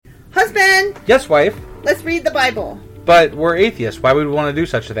Husband! Yes, wife. Let's read the Bible. But we're atheists. Why would we want to do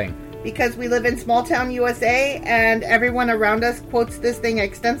such a thing? Because we live in small town USA and everyone around us quotes this thing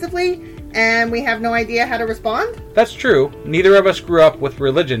extensively and we have no idea how to respond? That's true. Neither of us grew up with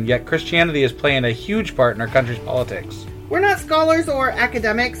religion, yet Christianity is playing a huge part in our country's politics. We're not scholars or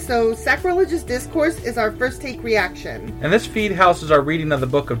academics, so sacrilegious discourse is our first take reaction. And this feed houses our reading of the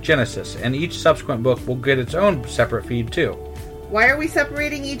book of Genesis, and each subsequent book will get its own separate feed too. Why are we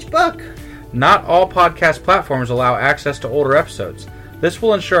separating each book? Not all podcast platforms allow access to older episodes. This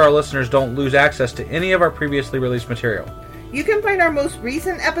will ensure our listeners don't lose access to any of our previously released material. You can find our most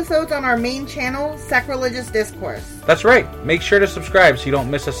recent episodes on our main channel, Sacrilegious Discourse. That's right. Make sure to subscribe so you don't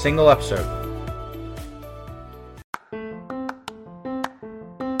miss a single episode.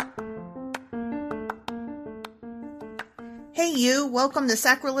 Hey you, welcome to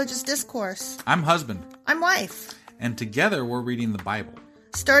Sacrilegious Discourse. I'm husband. I'm wife. And together we're reading the Bible.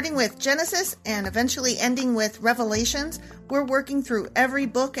 Starting with Genesis and eventually ending with Revelations, we're working through every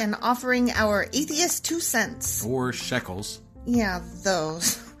book and offering our atheist 2 cents. Or shekels. Yeah,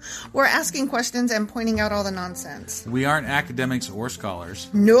 those. We're asking questions and pointing out all the nonsense. We aren't academics or scholars.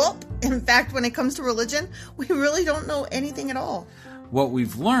 Nope. In fact, when it comes to religion, we really don't know anything at all. What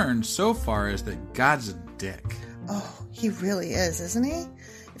we've learned so far is that God's a dick. Oh, he really is, isn't he?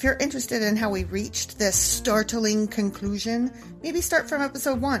 If you're interested in how we reached this startling conclusion, maybe start from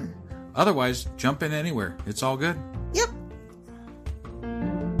episode 1. Otherwise, jump in anywhere. It's all good. Yep.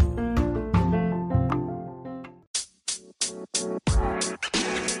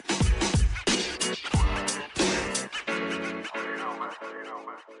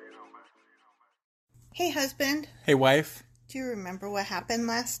 Hey, husband. Hey, wife. Do you remember what happened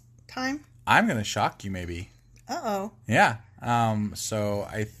last time? I'm going to shock you, maybe. Uh-oh. Yeah. So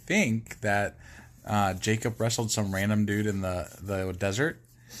I think that Jacob wrestled some random dude in the desert.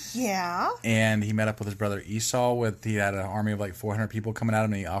 Yeah. And he met up with his brother Esau. He had an army of like 400 people coming at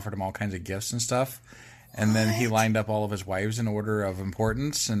him, and he offered him all kinds of gifts and stuff. And then he lined up all of his wives in order of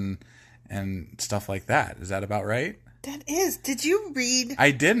importance and stuff like that. Is that about right? That is. Did you read?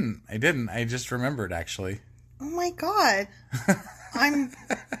 I didn't. I just remembered, actually. Oh my God. I'm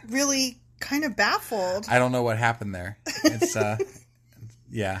really kind of baffled. I don't know what happened there. It's,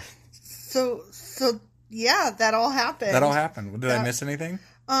 yeah. So yeah, that all happened. That all happened. Did I miss anything?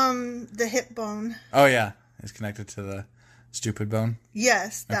 The hip bone. Oh, yeah. It's connected to the stupid bone?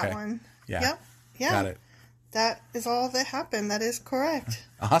 Yes, that one. Yeah. Yep. Yeah. Got it. That is all that happened. That is correct.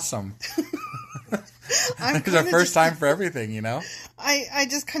 Awesome. It's our first time for everything, you know? I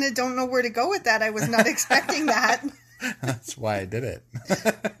just kind of don't know where to go with that. I was not expecting that. That's why I did it.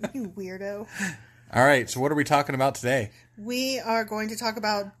 You weirdo. All right, so what are we talking about today? We are going to talk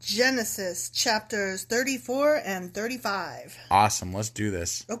about Genesis chapters 34 and 35. Awesome, let's do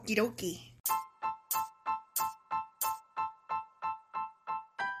this. Okie dokie.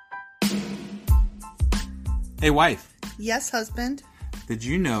 Hey, wife. Yes, husband? Did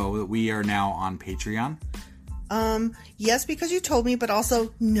you know that we are now on Patreon? Yes, because you told me, but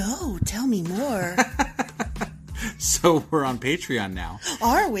also, no, tell me more. So we're on Patreon now.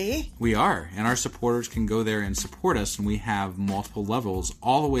 Are we? We are, and our supporters can go there and support us, and we have multiple levels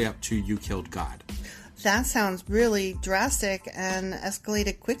all the way up to You Killed God. That sounds really drastic and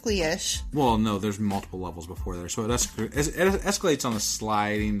escalated quickly-ish. Well, no, there's multiple levels before there, so it escalates on a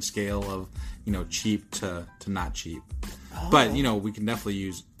sliding scale of, cheap to not cheap. Oh. But, we can definitely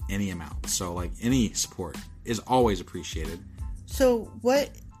use any amount, so, any support is always appreciated. So,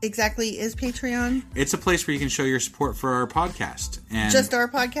 what exactly is Patreon? It's a place where you can show your support for our podcast. And just our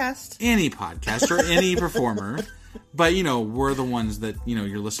podcast? Any podcast or any performer. But, we're the ones that,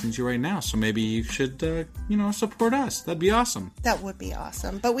 you're listening to right now. So maybe you should, support us. That'd be awesome. That would be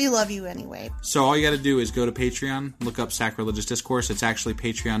awesome. But we love you anyway. So all you got to do is go to Patreon, look up Sacrilegious Discourse. It's actually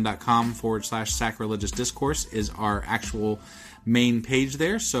patreon.com/sacrilegious discourse is our actual main page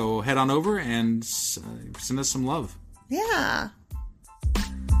there. So head on over and send us some love. Yeah.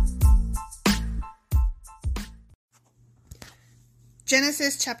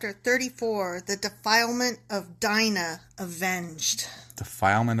 Genesis chapter 34, the defilement of Dinah avenged.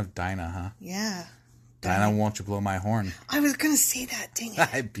 Defilement of Dinah, huh? Yeah. Dinah, won't you blow my horn? I was going to say that, dang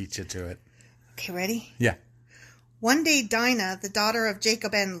it. I beat you to it. Okay, ready? Yeah. One day Dinah, the daughter of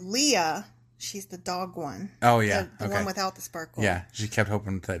Jacob and Leah, she's the dog one. Oh, yeah. The one without the sparkle. Yeah, she kept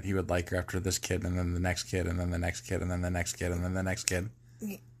hoping that he would like her after this kid, and then the next kid, and then the next kid, and then the next kid, and then the next kid.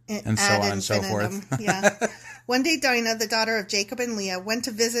 And so on and so forth. Yeah. One day Dinah, the daughter of Jacob and Leah, went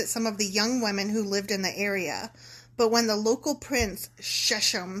to visit some of the young women who lived in the area. But when the local prince,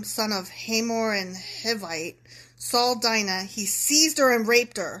 Shechem, son of Hamor and Hivite, saw Dinah, he seized her and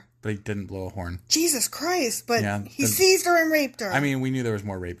raped her. But he didn't blow a horn. Jesus Christ, but he seized her and raped her. I mean, we knew there was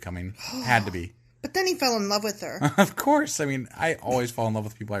more rape coming. Had to be. But then he fell in love with her. Of course. I mean, I always fall in love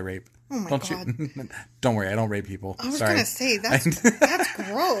with people I rape. Oh my God. Don't worry, I don't rape people. I was going to say, that's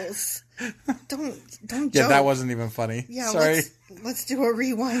gross. Don't joke. Yeah, that wasn't even funny. Yeah, sorry. Let's do a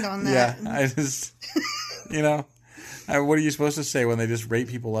rewind on that. Yeah, I just, what are you supposed to say when they just rape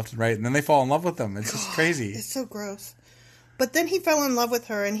people left and right and then they fall in love with them? It's just crazy. It's so gross. But then he fell in love with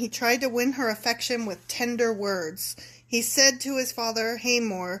her, and he tried to win her affection with tender words. He said to his father,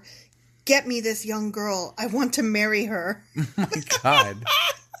 Hamor, "Get me this young girl. I want to marry her." Oh my God.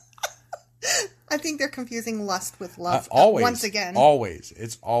 I think they're confusing lust with love. Always. Once again. Always.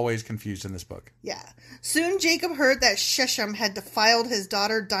 It's always confused in this book. Yeah. Soon Jacob heard that Shechem had defiled his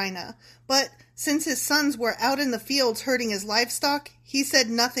daughter Dinah. But since his sons were out in the fields herding his livestock, he said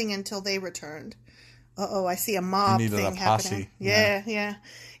nothing until they returned. Uh-oh, I see a mob thing happening. Yeah.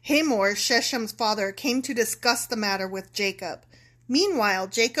 Hamor, Shechem's father, came to discuss the matter with Jacob. Meanwhile,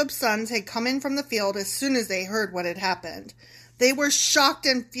 Jacob's sons had come in from the field as soon as they heard what had happened. They were shocked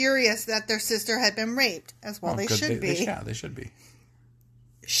and furious that their sister had been raped, as well they should be. They should be.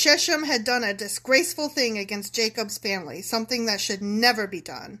 Shechem had done a disgraceful thing against Jacob's family, something that should never be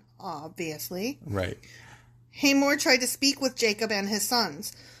done, obviously. Right. Hamor tried to speak with Jacob and his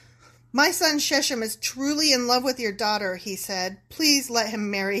sons. "My son Shechem is truly in love with your daughter," he said. "Please let him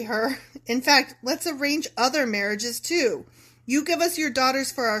marry her. In fact, let's arrange other marriages too. You give us your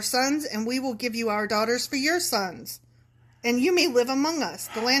daughters for our sons, and we will give you our daughters for your sons. And you may live among us.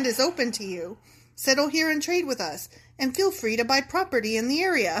 The land is open to you. Settle here and trade with us, and feel free to buy property in the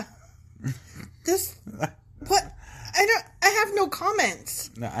area." What? I have no comments.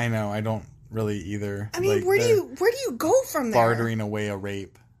 I know, I don't really either. I mean, where do you go from there? Bartering away a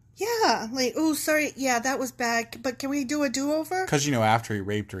rape. Yeah, oh, sorry, yeah, that was bad, but can we do a do-over? Because, after he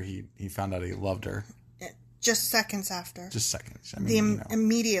raped her, he found out he loved her. Just seconds after. Just seconds. I mean,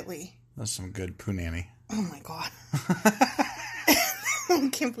 immediately. That's some good punani. Oh, my God. I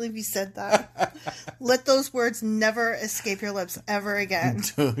can't believe you said that. Let those words never escape your lips ever again.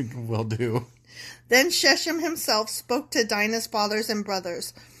 Will do. Then Shechem himself spoke to Dinah's fathers and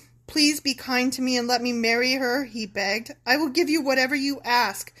brothers. "Please be kind to me and let me marry her," he begged. "I will give you whatever you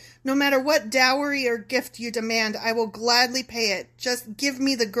ask. No matter what dowry or gift you demand, I will gladly pay it. Just give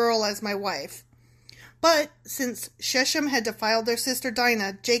me the girl as my wife." But since Shechem had defiled their sister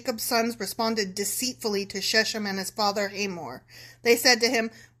Dinah, Jacob's sons responded deceitfully to Shechem and his father Hamor. They said to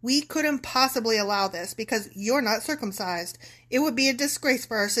him, "We couldn't possibly allow this because you're not circumcised. It would be a disgrace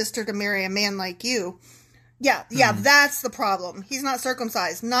for our sister to marry a man like you." Yeah, that's the problem. He's not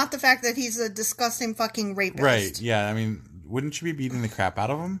circumcised. Not the fact that he's a disgusting fucking rapist. Right, yeah. I mean, wouldn't you be beating the crap out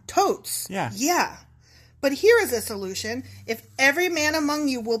of him? Totes. Yeah. But here is a solution. If every man among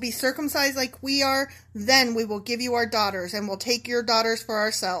you will be circumcised like we are, then we will give you our daughters, and we'll take your daughters for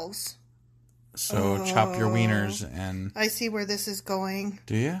ourselves. So chop your wieners and... I see where this is going.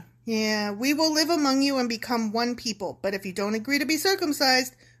 Do you? Yeah, "We will live among you and become one people, but if you don't agree to be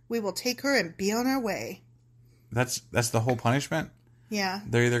circumcised, we will take her and be on our way." That's the whole punishment? Yeah.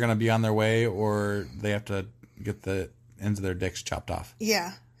 They're either going to be on their way or they have to get the ends of their dicks chopped off.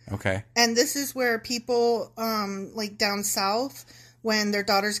 Yeah. Okay. And this is where people, like down south, when their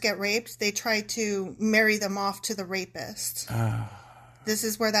daughters get raped, they try to marry them off to the rapist. This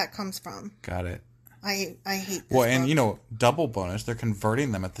is where that comes from. Got it. I hate this Well, book. and, double bonus, they're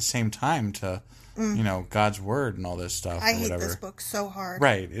converting them at the same time to, God's word and all this stuff. I hate this book so hard.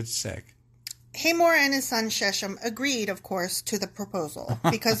 Right. It's sick. Hamor and his son Shechem agreed, of course, to the proposal.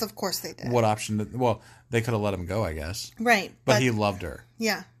 Because, of course, they did. What option did... Well, they could have let him go, I guess. Right. But he loved her.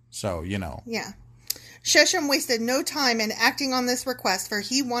 Yeah. So, Yeah. Shechem wasted no time in acting on this request, for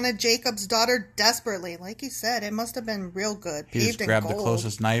he wanted Jacob's daughter desperately. Like you said, it must have been real good. He just grabbed the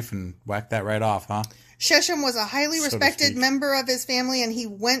closest knife and whacked that right off, huh? Shechem was a highly respected member of his family, and he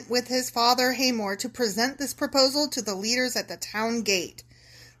went with his father Hamor to present this proposal to the leaders at the town gate.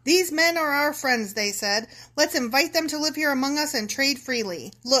 "These men are our friends," they said. "Let's invite them to live here among us and trade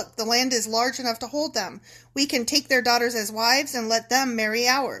freely. Look, the land is large enough to hold them. We can take their daughters as wives and let them marry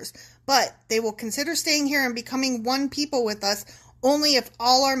ours. But they will consider staying here and becoming one people with us only if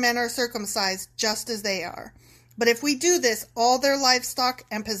all our men are circumcised just as they are. But if we do this, all their livestock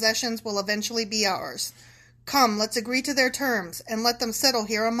and possessions will eventually be ours. Come, let's agree to their terms and let them settle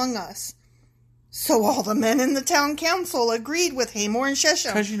here among us." So all the men in the town council agreed with Hamor and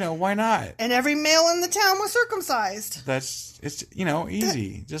Shechem. Because, why not? And every male in the town was circumcised. It's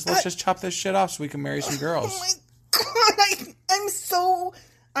easy. Let's just chop this shit off so we can marry some girls. Oh my God,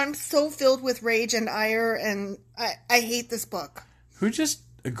 I'm so filled with rage and ire, and I hate this book. Who just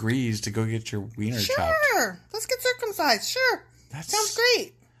agrees to go get your wiener chopped? Sure. Let's get circumcised. Sure. That sounds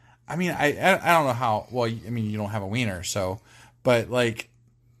great. I mean, I don't know how... Well, I mean, you don't have a wiener, so... But, like,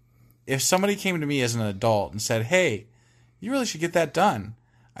 if somebody came to me as an adult and said, hey, you really should get that done,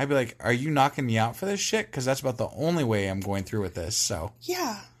 I'd be like, are you knocking me out for this shit? Because that's about the only way I'm going through with this, so...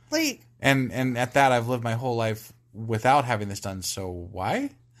 Yeah, like... And at that, I've lived my whole life without having this done, so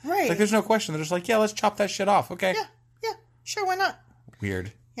why? Right. Like, there's no question. They're just like, yeah, let's chop that shit off, okay? Yeah, sure, why not?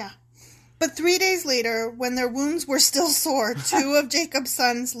 Weird. Yeah. But 3 days later, when their wounds were still sore, 2 of Jacob's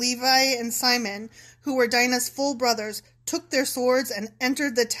sons, Levi and Simon, who were Dinah's full brothers, took their swords and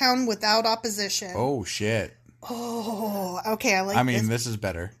entered the town without opposition. Oh, shit. Oh, okay, I like this. I mean, this is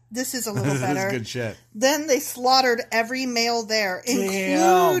better. This is a little better. This is good shit. Then they slaughtered every male there,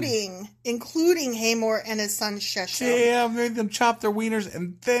 including Hamor and his son Shechem. Damn, made them chop their wieners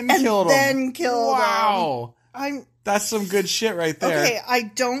and then killed them. Wow. That's some good shit right there. Okay, I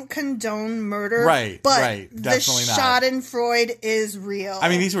don't condone murder. Right, but definitely the Schadenfreude is real. I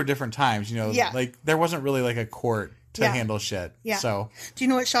mean, these were different times, you know. Yeah. Like, there wasn't really, like, a court to handle shit. Yeah. So. Do you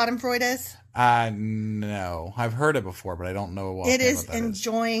know what Schadenfreude is? No. I've heard it before, but I don't know what it is.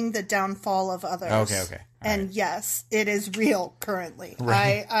 Enjoying the downfall of others. Okay. And yes, it is real currently.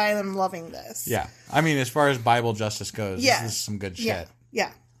 Right. I am loving this. Yeah. I mean, as far as Bible justice goes, this is some good shit.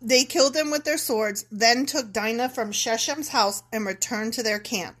 Yeah. They killed them with their swords, then took Dinah from Shechem's house and returned to their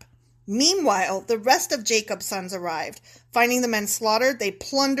camp. Meanwhile, the rest of Jacob's sons arrived. Finding the men slaughtered, they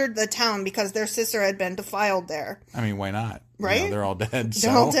plundered the town because their sister had been defiled there. I mean, why not? Right? You know, they're all dead.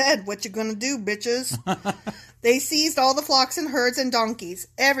 They're all dead. What you gonna do, bitches? They seized all the flocks and herds and donkeys,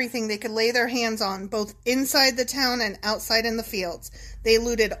 everything they could lay their hands on, both inside the town and outside in the fields. They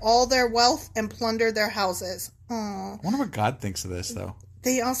looted all their wealth and plundered their houses. Aww. I wonder what God thinks of this, though.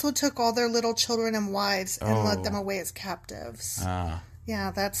 They also took all their little children and wives and led them away as captives.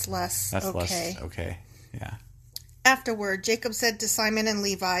 Yeah, that's less okay. Yeah. Afterward, Jacob said to Simon and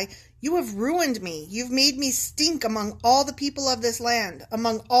Levi, "You have ruined me. You've made me stink among all the people of this land,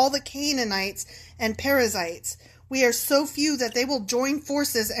 among all the Canaanites and Perizzites. We are so few that they will join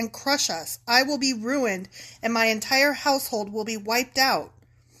forces and crush us. I will be ruined, and my entire household will be wiped out."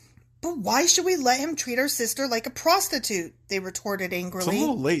 "But why should we let him treat our sister like a prostitute?" they retorted angrily. It's a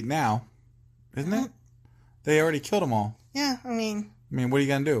little late now, isn't it? They already killed them all. Yeah, I mean, what are you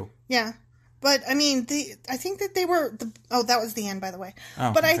going to do? Yeah. But, I mean, I think that they were... that was the end, by the way.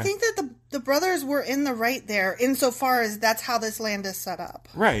 But I think that the brothers were in the right there, insofar as that's how this land is set up.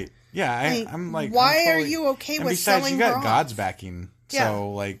 Right. Yeah, I'm like... Why are you okay with selling her off? Besides, you got God's backing.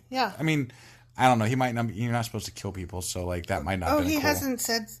 So, like... Yeah. I mean, I don't know. He might not... You're not supposed to kill people, so, like, that might not be cool. He hasn't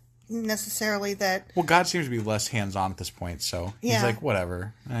said necessarily that... Well, God seems to be less hands-on at this point, so he's like,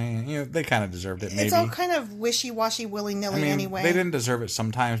 whatever. They kind of deserved it, maybe. It's all kind of wishy-washy, willy-nilly anyway. They didn't deserve it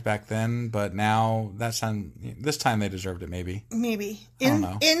sometimes back then, but now, this time they deserved it, maybe. Maybe. I don't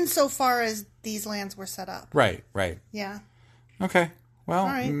know. Insofar as these lands were set up. Right. Yeah. Okay. Well,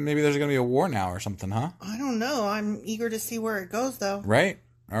 maybe there's going to be a war now or something, huh? I don't know. I'm eager to see where it goes, though. Right.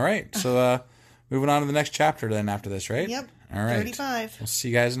 All right. So, moving on to the next chapter then after this, right? Yep. All right. 35. We'll see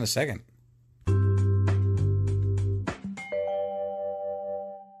you guys in a second.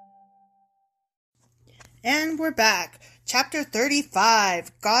 And we're back. Chapter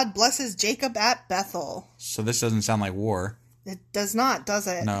 35. God blesses Jacob at Bethel. So this doesn't sound like war. It does not, does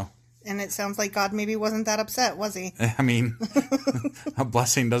it? No. And it sounds like God maybe wasn't that upset, was he? I mean, a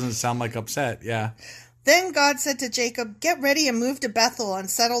blessing doesn't sound like upset, yeah. Then God said to Jacob, "Get ready and move to Bethel and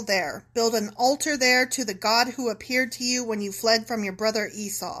settle there. Build an altar there to the God who appeared to you when you fled from your brother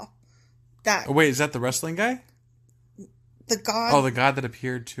Esau." Wait, is that the wrestling guy? The God... Oh, the God that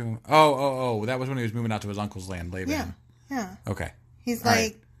appeared to... Oh, that was when he was moving out to his uncle's land, Laban. Yeah. Okay. He's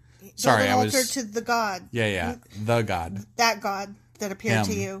like, sorry, build an altar to the God. Yeah. The God. That God that appeared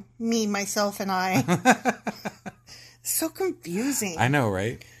to you. Me, myself, and I. So confusing. I know,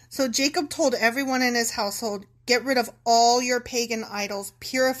 right? So Jacob told everyone in his household, "Get rid of all your pagan idols,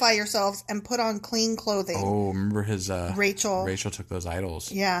 purify yourselves, and put on clean clothing." Oh, remember his... Rachel. Rachel took those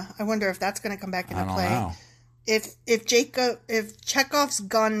idols. Yeah, I wonder if that's going to come back into play. I don't know. If Chekhov's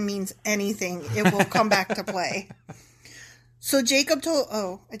gun means anything, it will come back to play. So Jacob told...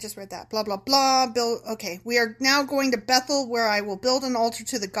 Oh, I just read that. Blah, blah, blah. We are now going to Bethel, where I will build an altar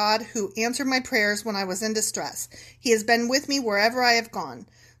to the God who answered my prayers when I was in distress. He has been with me wherever I have gone.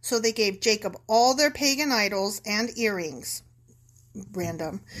 So they gave Jacob all their pagan idols and earrings.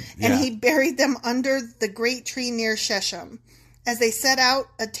 Random. And he buried them under the great tree near Shechem. As they set out,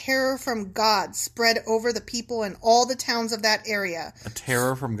 a terror from God spread over the people in all the towns of that area. A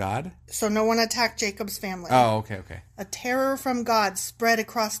terror from God? So no one attacked Jacob's family. Oh, okay. A terror from God spread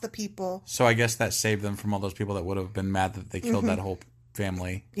across the people. So I guess that saved them from all those people that would have been mad that they killed that whole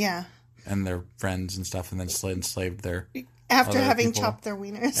family. Yeah. And their friends and stuff, and then enslaved their... After having chopped their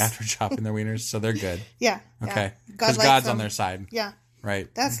wieners. After chopping their wieners, so they're good. Yeah. Okay. Because God's on their side. Yeah.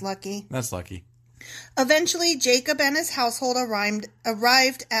 Right. That's lucky. That's lucky. Eventually, Jacob and his household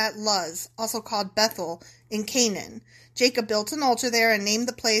arrived at Luz, also called Bethel, in Canaan. Jacob built an altar there and named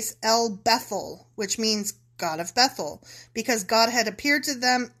the place El Bethel, which means God of Bethel, because God had appeared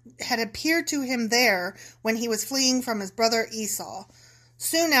to him there when he was fleeing from his brother Esau.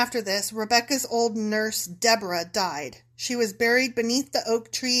 Soon after this, Rebekah's old nurse Deborah died. She was buried beneath the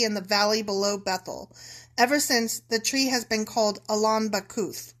oak tree in the valley below Bethel. Ever since, the tree has been called Alon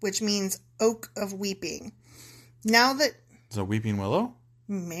Bakuth, which means oak of weeping. Now that... Is a weeping willow?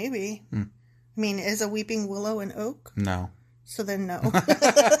 Maybe. I mean, is a weeping willow an oak? No. So then no.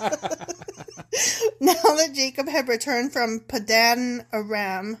 Now that Jacob had returned from Padan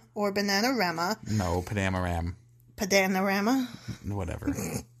Aram, or Banana Rama... No, Padam Aram. Padanarama? Whatever.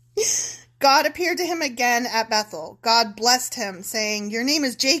 God appeared to him again at Bethel. God blessed him, saying, "Your name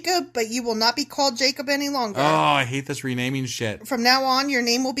is Jacob, but you will not be called Jacob any longer. Oh, I hate this renaming shit. From now on, your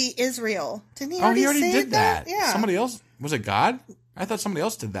name will be Israel." Didn't he already say did that? Yeah. Somebody else? Was it God? I thought somebody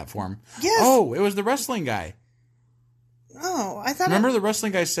else did that for him. Yes. Oh, it was the wrestling guy. Oh, I thought... Remember the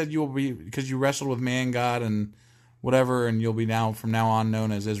wrestling guy said you will be, because you wrestled with man, God, and whatever, and you'll be from now on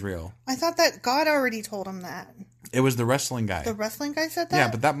known as Israel. I thought that God already told him that. It was the wrestling guy. The wrestling guy said that?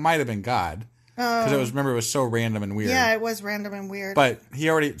 Yeah, but that might have been God. Because it was so random and weird. Yeah, it was random and weird. But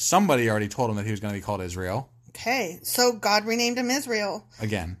somebody already told him that he was going to be called Israel. Okay, so God renamed him Israel.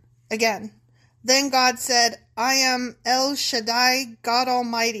 Again. Then God said, "I am El Shaddai, God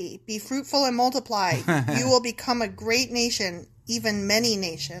Almighty. Be fruitful and multiply. You will become a great nation, even many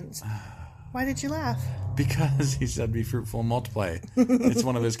nations." Why did you laugh? Because he said be fruitful and multiply. It's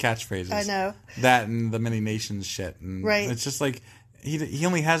one of his catchphrases. I know. That and the many nations shit. And right. It's just like, he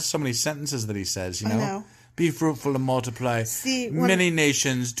only has so many sentences that he says, you know? I know. Be fruitful and multiply. See, many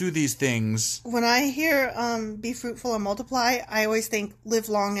nations, do these things. When I hear be fruitful and multiply, I always think live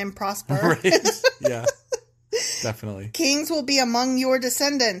long and prosper. Right. Yeah. Definitely. "Kings will be among your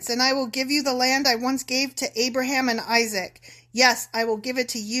descendants, and I will give you the land I once gave to Abraham and Isaac. Yes, I will give it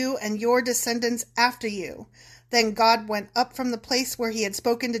to you and your descendants after you." Then God went up from the place where he had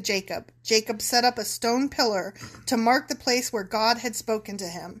spoken to Jacob. Jacob set up a stone pillar to mark the place where God had spoken to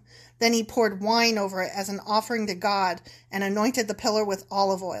him. Then he poured wine over it as an offering to God and anointed the pillar with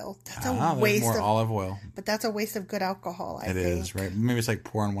olive oil. That's a waste of olive oil. But that's a waste of good alcohol, I think. It is, right? Maybe it's like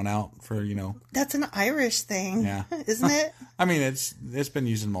pouring one out for, That's an Irish thing. Yeah. Isn't it? I mean, it's been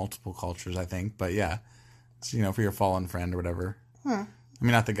used in multiple cultures, I think. But yeah, it's, for your fallen friend or whatever. Huh. I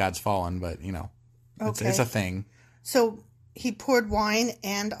mean, not that God's fallen, but, it's a thing. So he poured wine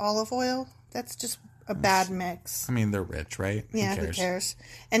and olive oil? That's just a bad mix. I mean, they're rich, right? Yeah, who cares?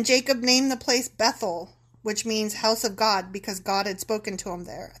 And Jacob named the place Bethel, which means house of God, because God had spoken to him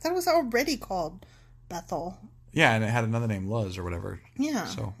there. I thought it was already called Bethel. Yeah, and it had another name, Luz or whatever. Yeah.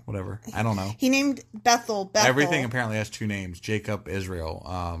 So, whatever. I don't know. He named Bethel. Everything apparently has two names. Jacob, Israel,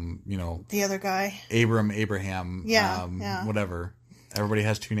 the other guy. Abraham. Yeah. Whatever. Everybody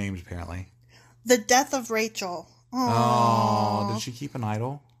has two names, apparently. The death of Rachel. Oh, did she keep an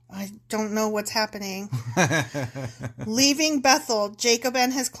idol? I don't know what's happening. Leaving Bethel, Jacob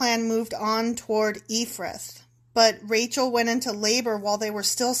and his clan moved on toward Ephrath. But Rachel went into labor while they were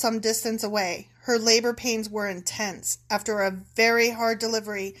still some distance away. Her labor pains were intense. After a very hard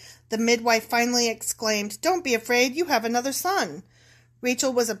delivery, the midwife finally exclaimed, "Don't be afraid, you have another son."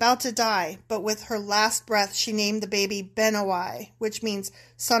 Rachel was about to die, but with her last breath she named the baby Benoi, which means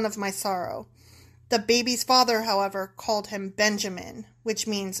son of my sorrow. The baby's father, however, called him Benjamin, which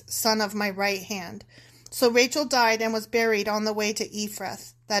means son of my right hand. So Rachel died and was buried on the way to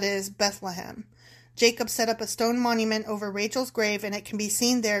Ephrath, that is, Bethlehem. Jacob set up a stone monument over Rachel's grave, and it can be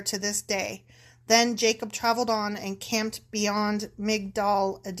seen there to this day. Then Jacob traveled on and camped beyond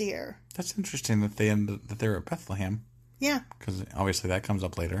Migdal Adir. That's interesting that they were at Bethlehem. Yeah. Because obviously that comes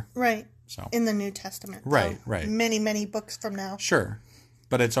up later. Right. So in the New Testament. Right. Many, many books from now. Sure.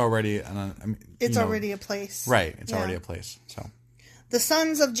 But it's already... already a place. Right. It's already a place. So the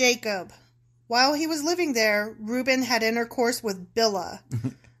sons of Jacob. While he was living there, Reuben had intercourse with Bilhah,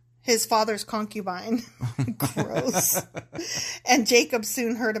 his father's concubine. Gross. And Jacob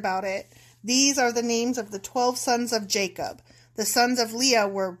soon heard about it. These are the names of the 12 sons of Jacob. The sons of Leah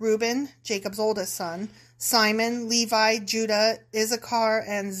were Reuben, Jacob's oldest son, Simon, Levi, Judah, Issachar,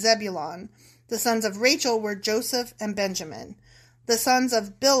 and Zebulun. The sons of Rachel were Joseph and Benjamin. The sons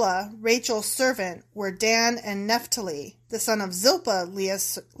of Bilhah, Rachel's servant, were Dan and Naphtali. The son of Zilpah,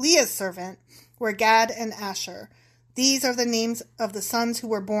 Leah's servant, were Gad and Asher. These are the names of the sons who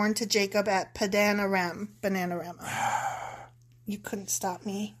were born to Jacob at Padan Aram. Bananarama. You couldn't stop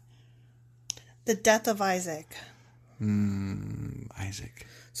me. The death of Isaac. Isaac.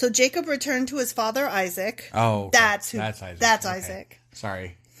 So Jacob returned to his father Isaac. Oh, okay. That's Isaac. That's Okay. Isaac.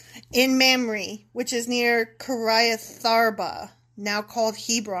 Sorry. In Mamre, which is near Kiriatharba, now called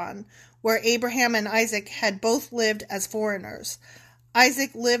Hebron, where Abraham and Isaac had both lived as foreigners.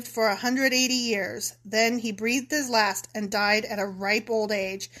 Isaac lived for 180 years. Then he breathed his last and died at a ripe old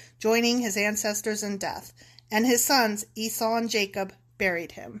age, joining his ancestors in death. And his sons, Esau and Jacob,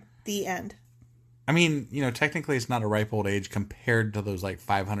 buried him. The end. I mean, technically it's not a ripe old age compared to those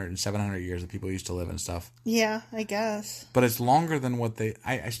 500 and 700 years that people used to live and stuff. Yeah, I guess. But it's longer than what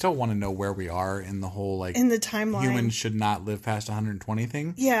I still want to know where we are in the whole, in the timeline. Humans should not live past 120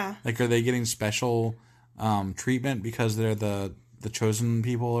 thing. Yeah. Are they getting special treatment because they're the chosen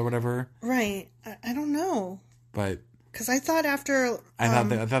people or whatever? Right. I don't know. But... Because I thought after... I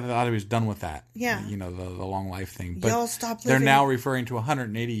thought he was done with that. Yeah. The long life thing. But y'all stop living. They're now referring to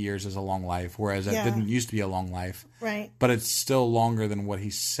 180 years as a long life, whereas that didn't used to be a long life. Right. But it's still longer than what he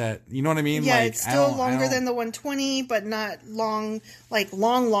said. You know what I mean? Yeah, it's still longer than the 120, but not long,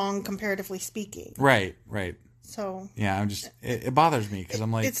 long, comparatively speaking. Right. So... Yeah, it bothers me because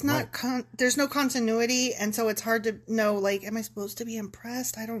I'm like... It's not... there's no continuity, and so it's hard to know, am I supposed to be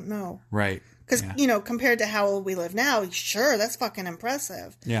impressed? I don't know. Right. Because, compared to how old we live now, sure, that's fucking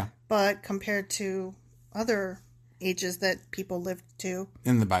impressive. Yeah. But compared to other ages that people lived to.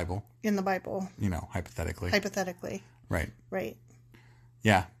 In the Bible. Hypothetically. Right.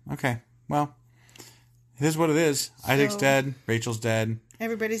 Yeah. Okay. Well, it is what it is. Isaac's dead. Rachel's dead.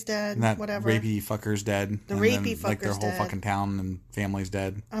 Everybody's dead. And that whatever. rapey fucker's dead. The rapey fucker's dead. Their whole fucking town and family's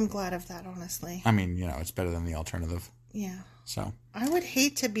dead. I'm glad of that, honestly. I mean, it's better than the alternative. Yeah. So. I would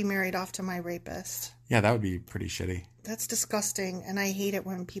hate to be married off to my rapist. Yeah, that would be pretty shitty. That's disgusting, and I hate it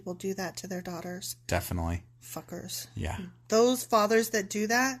when people do that to their daughters. Definitely. Fuckers. Yeah. Those fathers that do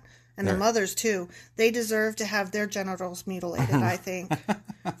that, and the mothers too, they deserve to have their genitals mutilated, I think,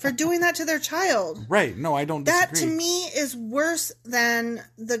 for doing that to their child. Right. No, I don't disagree. That, to me, is worse than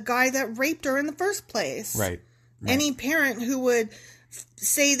the guy that raped her in the first place. Right. Any parent who would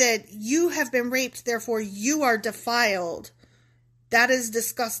say that you have been raped, therefore you are defiled, that is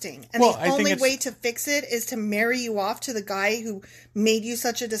disgusting. And the only way to fix it is to marry you off to the guy who made you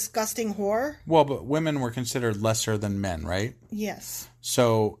such a disgusting whore. Well, but women were considered lesser than men, right? Yes.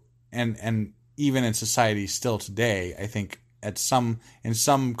 So, and even in society still today, I think in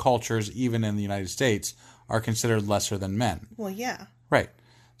some cultures, even in the United States, are considered lesser than men. Well, yeah. Right.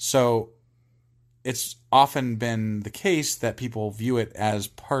 So it's often been the case that people view it as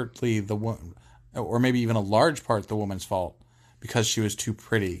partly or maybe even a large part the woman's fault because she was too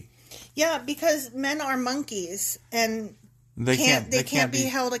pretty. Yeah, because men are monkeys and they can't be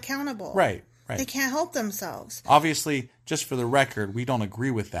held accountable. Right. They can't help themselves. Obviously, just for the record, we don't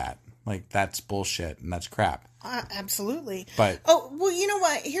agree with that. That's bullshit and that's crap. Absolutely. But you know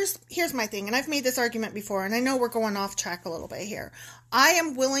what? Here's my thing, and I've made this argument before, and I know we're going off track a little bit here. I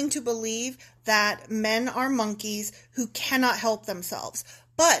am willing to believe that men are monkeys who cannot help themselves.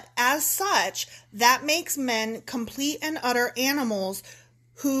 But as such, that makes men complete and utter animals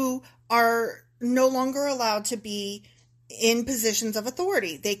who are no longer allowed to be in positions of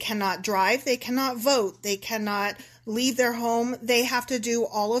authority. They cannot drive, they cannot vote, they cannot leave their home. They have to do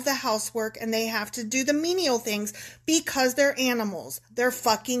all of the housework and they have to do the menial things because they're animals. They're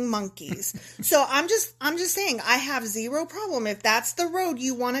fucking monkeys. So I'm just saying, I have zero problem if that's the road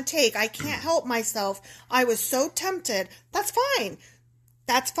you want to take. I can't help myself. I was so tempted. That's fine.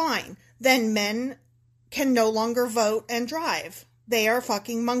 That's fine. Then men can no longer vote and drive. They are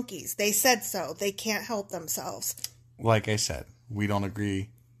fucking monkeys. They said so. They can't help themselves. Like I said, we don't agree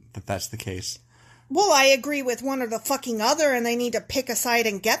that that's the case. Well, I agree with one or the fucking other, and they need to pick a side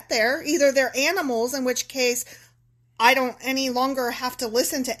and get there. Either they're animals, in which case I don't any longer have to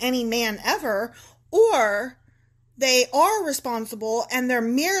listen to any man ever, or they are responsible and they're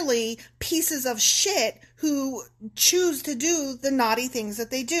merely pieces of shit who choose to do the naughty things that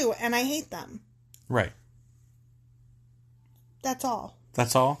they do, and I hate them. Right. That's all.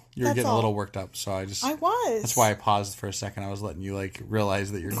 That's all? You're getting a little worked up, so I was. That's why I paused for a second. I was letting you,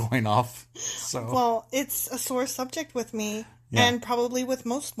 realize that you're going off. So. Well, it's a sore subject with me, and probably with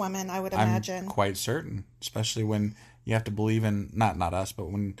most women, I would imagine. I'm quite certain, especially when you have to believe in, not us,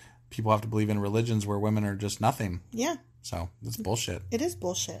 but when people have to believe in religions where women are just nothing. Yeah. So, that's bullshit. It is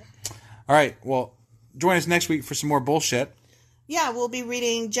bullshit. All right. Well, join us next week for some more bullshit. Yeah, we'll be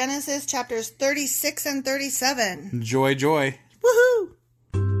reading Genesis chapters 36 and 37. Joy, joy. Woohoo!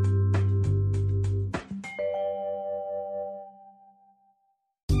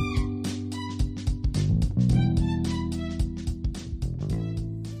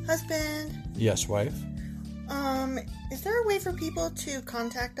 Husband. Yes, wife. Is there a way for people to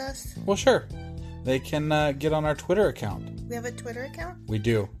contact us? Well, sure. They can get on our Twitter account. We have a Twitter account? We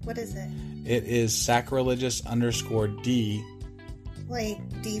do. What is it? It is sacrilegious_D.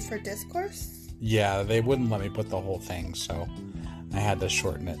 Like D for discourse? Yeah, they wouldn't let me put the whole thing, so I had to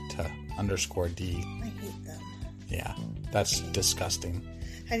shorten it to _D. I hate them. Yeah, that's disgusting.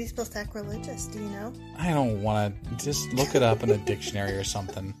 How do you spell sacrilegious? Do you know? I don't want to. Just look it up in a dictionary or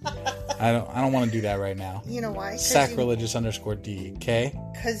something. I don't want to do that right now. You know why? Sacrilegious_D. Okay?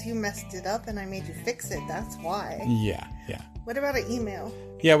 Because you messed it up and I made you fix it. That's why. Yeah. What about an email?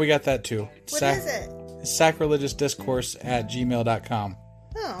 Yeah, we got that too. What is it? sacrilegiousdiscourse@gmail.com.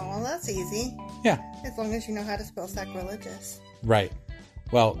 Oh, well, that's easy. Yeah. As long as you know how to spell sacrilegious. Right.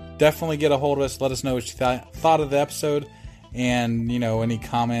 Well, definitely get a hold of us. Let us know what you thought of the episode. And, any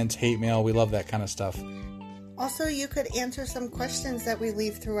comments, hate mail. We love that kind of stuff. Also, you could answer some questions that we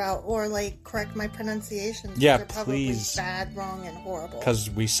leave throughout, or correct my pronunciations. Yeah, which are probably please. Bad, wrong, and horrible. Because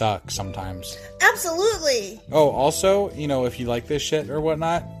we suck sometimes. Absolutely. Oh, also, if you like this shit or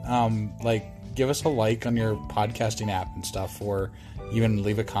whatnot, give us a like on your podcasting app and stuff, or even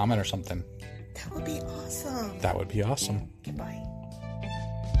leave a comment or something. That would be awesome. That would be awesome. Goodbye.